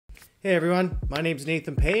Hey everyone, my name's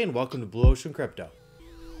Nathan Pay and welcome to Blu Ocean Crypto.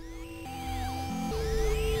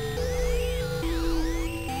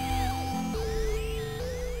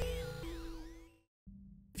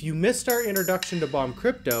 If you missed our introduction to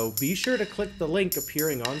bombcrypto, be sure to click the link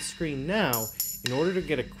appearing on screen now in order to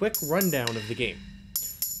get a quick rundown of the game.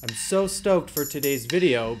 I'm so stoked for today's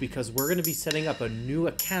video because we're going to be setting up a new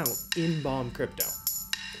account in bombcrypto.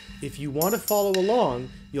 If you want to follow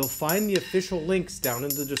along, you'll find the official links down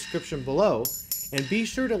in the description below, and be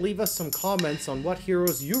sure to leave us some comments on what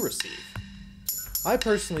heroes you receive. I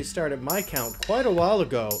personally started my account quite a while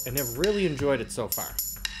ago and have really enjoyed it so far.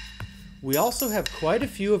 We also have quite a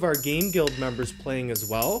few of our Game Guild members playing as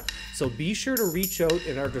well, so be sure to reach out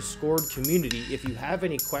in our Discord community if you have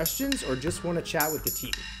any questions or just want to chat with the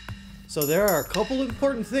team. So there are a couple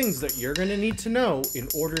important things that you're going to need to know in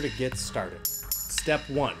order to get started. Step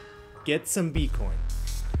 1. Get some Bitcoin.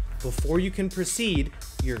 Before you can proceed,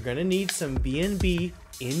 you're going to need some BNB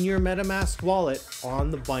in your MetaMask wallet on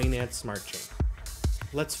the Binance Smart Chain.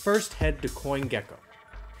 Let's first head to CoinGecko.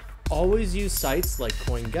 Always use sites like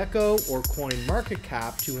CoinGecko or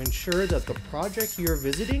CoinMarketCap to ensure that the project you're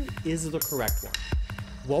visiting is the correct one.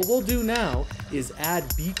 What we'll do now is add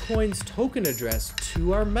Bitcoin's token address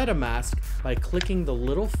to our MetaMask by clicking the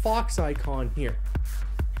little fox icon here.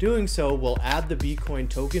 Doing so will add the Bitcoin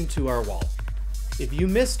token to our wallet. If you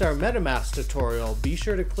missed our MetaMask tutorial, be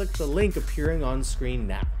sure to click the link appearing on screen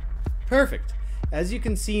now. Perfect! As you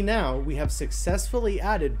can see now, we have successfully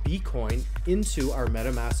added Bitcoin into our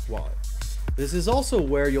MetaMask wallet. This is also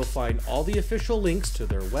where you'll find all the official links to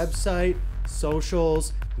their website,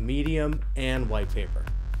 socials, Medium, and white paper.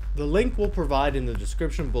 The link we'll provide in the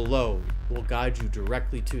description below will guide you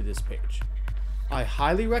directly to this page. I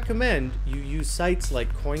highly recommend you use sites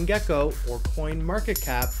like CoinGecko or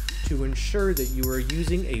CoinMarketCap to ensure that you are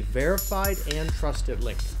using a verified and trusted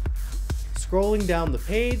link. Scrolling down the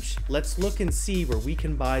page, let's look and see where we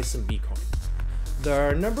can buy some Bitcoin. There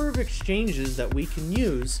are a number of exchanges that we can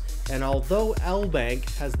use, and although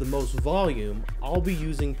LBank has the most volume, I'll be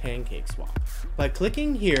using PancakeSwap. By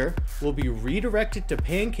clicking here, we'll be redirected to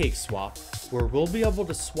PancakeSwap, where we'll be able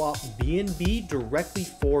to swap BNB directly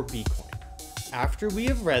for Bitcoin. After we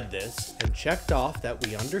have read this and checked off that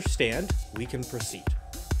we understand, we can proceed.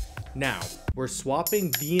 Now, we're swapping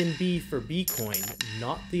BNB for Bitcoin,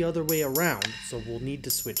 not the other way around, so we'll need to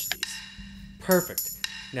switch these. Perfect.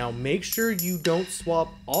 Now make sure you don't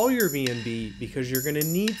swap all your BNB because you're going to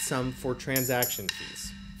need some for transaction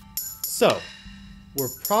fees. So, we're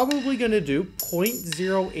probably going to do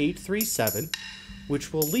 0.0837,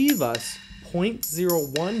 which will leave us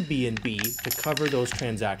 0.01 BNB to cover those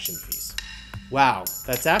transaction fees. Wow,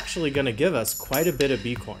 that's actually going to give us quite a bit of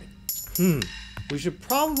Bitcoin. We should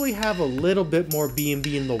probably have a little bit more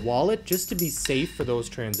BNB in the wallet just to be safe for those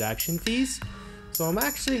transaction fees. So I'm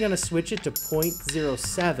actually going to switch it to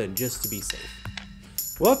 0.07 just to be safe.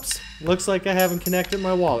 Whoops, looks like I haven't connected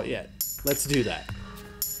my wallet yet. Let's do that.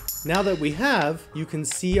 Now that we have, you can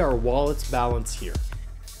see our wallet's balance here.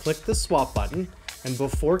 Click the swap button, and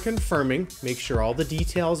before confirming, make sure all the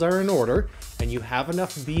details are in order and you have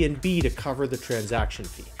enough BNB to cover the transaction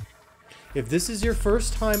fee. If this is your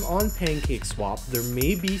first time on PancakeSwap, there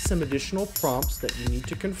may be some additional prompts that you need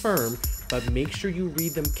to confirm, but make sure you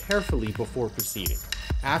read them carefully before proceeding.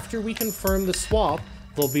 After we confirm the swap,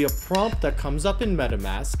 there'll be a prompt that comes up in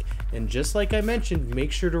MetaMask, and just like I mentioned,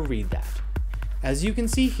 make sure to read that. As you can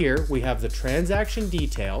see here, we have the transaction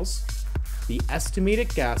details, the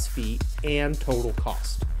estimated gas fee, and total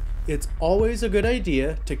cost. It's always a good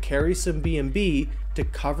idea to carry some BNB to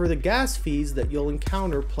cover the gas fees that you'll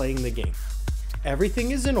encounter playing the game.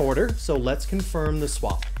 Everything is in order, so let's confirm the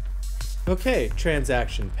swap. Okay,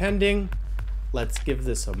 transaction pending. Let's give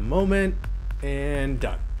this a moment, and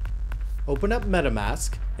done. Open up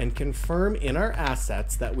MetaMask and confirm in our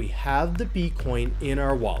assets that we have the Bitcoin in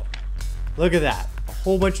our wallet. Look at that, a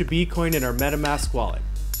whole bunch of Bitcoin in our MetaMask wallet.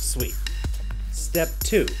 Sweet. Step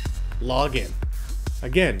 2, log in.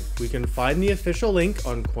 Again, we can find the official link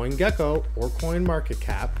on CoinGecko or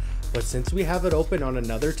CoinMarketCap, but since we have it open on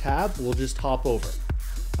another tab, we'll just hop over.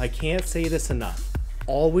 I can't say this enough.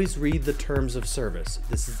 Always read the terms of service.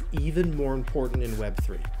 This is even more important in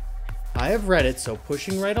Web3. I have read it, so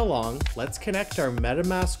pushing right along, let's connect our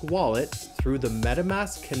MetaMask wallet through the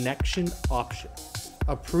MetaMask connection option.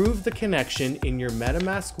 Approve the connection in your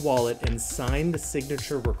MetaMask wallet and sign the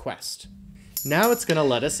signature request. Now it's going to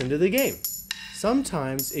let us into the game.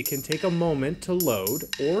 Sometimes it can take a moment to load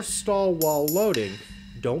or stall while loading.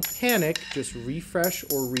 Don't panic, just refresh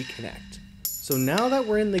or reconnect. So now that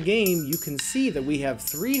we're in the game, you can see that we have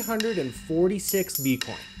 346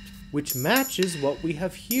 Bitcoin. which matches what we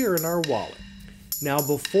have here in our wallet. Now,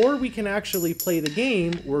 before we can actually play the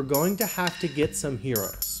game, we're going to have to get some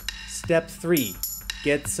heroes. Step 3,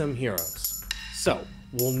 get some heroes. So,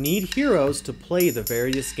 we'll need heroes to play the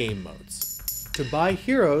various game modes. To buy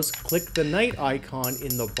heroes, click the knight icon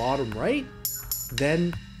in the bottom right,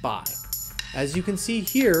 then buy. As you can see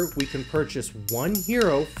here, we can purchase one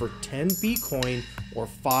hero for 10 Bitcoin or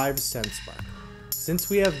 5 Censpark. Since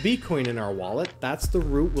we have Bitcoin in our wallet, that's the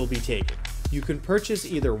route we'll be taking. You can purchase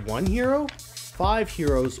either one hero, 5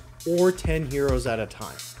 heroes, or 10 heroes at a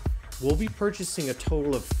time. We'll be purchasing a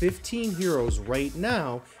total of 15 heroes right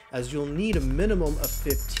now, as you'll need a minimum of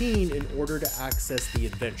 15 in order to access the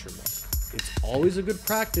adventure mode. It's always a good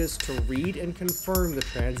practice to read and confirm the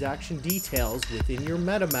transaction details within your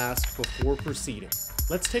MetaMask before proceeding.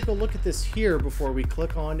 Let's take a look at this here before we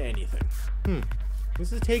click on anything.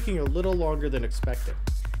 This is taking a little longer than expected.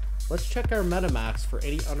 Let's check our MetaMask for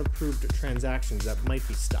any unapproved transactions that might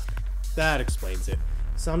be stuck. That explains it.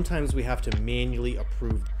 Sometimes we have to manually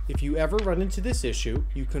approve. If you ever run into this issue,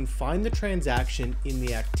 you can find the transaction in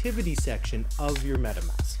the activity section of your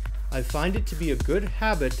MetaMask. I find it to be a good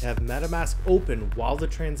habit to have MetaMask open while the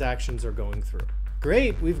transactions are going through.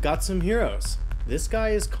 Great, we've got some heroes. This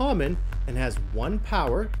guy is common and has 1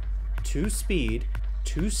 power, 2 speed,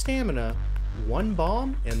 2 stamina, 1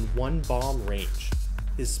 bomb, and 1 bomb range.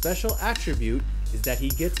 His special attribute is that he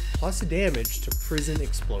gets plus damage to prison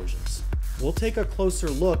explosions. We'll take a closer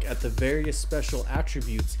look at the various special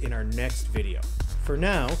attributes in our next video. For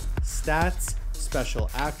now, stats, special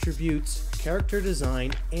attributes, character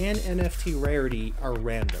design, and NFT rarity are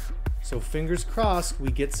random. So fingers crossed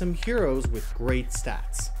we get some heroes with great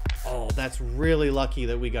stats. Oh, that's really lucky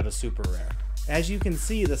that we got a super rare. As you can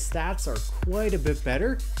see, the stats are quite a bit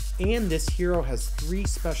better, and this hero has 3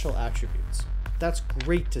 special attributes. That's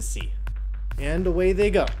great to see. And away they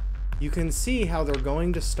go. You can see how they're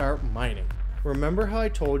going to start mining. Remember how I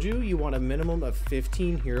told you you want a minimum of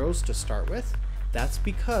 15 heroes to start with? That's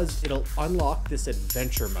because it'll unlock this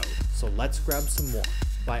adventure mode. So let's grab some more.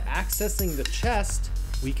 By accessing the chest,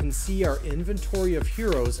 we can see our inventory of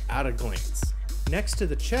heroes at a glance. Next to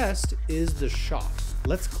the chest is the shop.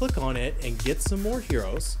 Let's click on it and get some more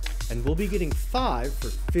heroes, and we'll be getting 5 for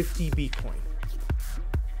 50 Bitcoin.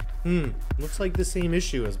 Looks like the same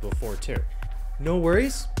issue as before too. No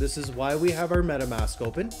worries, this is why we have our MetaMask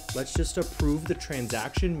open. Let's just approve the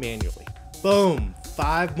transaction manually. Boom,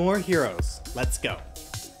 5 more heroes. Let's go.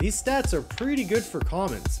 These stats are pretty good for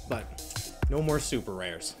commons, but no more super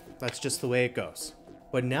rares. That's just the way it goes.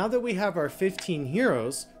 But now that we have our 15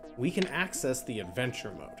 heroes, we can access the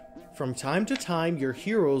adventure mode. From time to time, your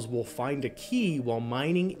heroes will find a key while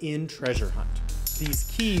mining in Treasure Hunt. These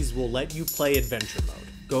keys will let you play adventure mode.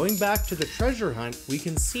 Going back to the treasure hunt, we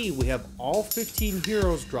can see we have all 15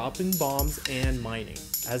 heroes dropping bombs and mining.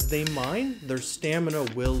 As they mine, their stamina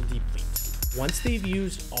will deplete. Once they've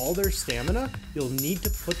used all their stamina, you'll need to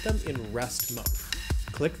put them in rest mode.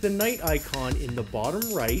 Click the knight icon in the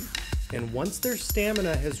bottom right, and once their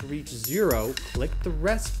stamina has reached 0, click the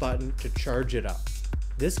rest button to charge it up.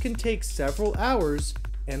 This can take several hours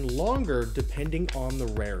and longer depending on the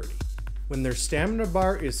rarity. When their stamina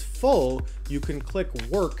bar is full, you can click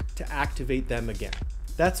work to activate them again.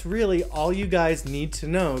 That's really all you guys need to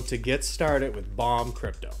know to get started with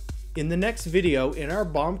bombcrypto. In the next video in our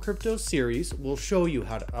bombcrypto series, we'll show you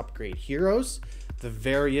how to upgrade heroes, the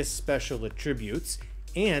various special attributes,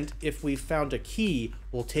 and if we found a key,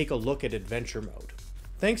 we'll take a look at adventure mode.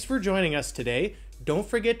 Thanks for joining us today. Don't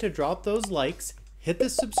forget to drop those likes, hit the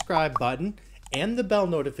subscribe button, and the bell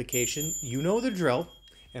notification. You know the drill.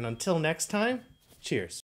 And until next time,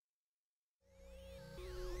 cheers.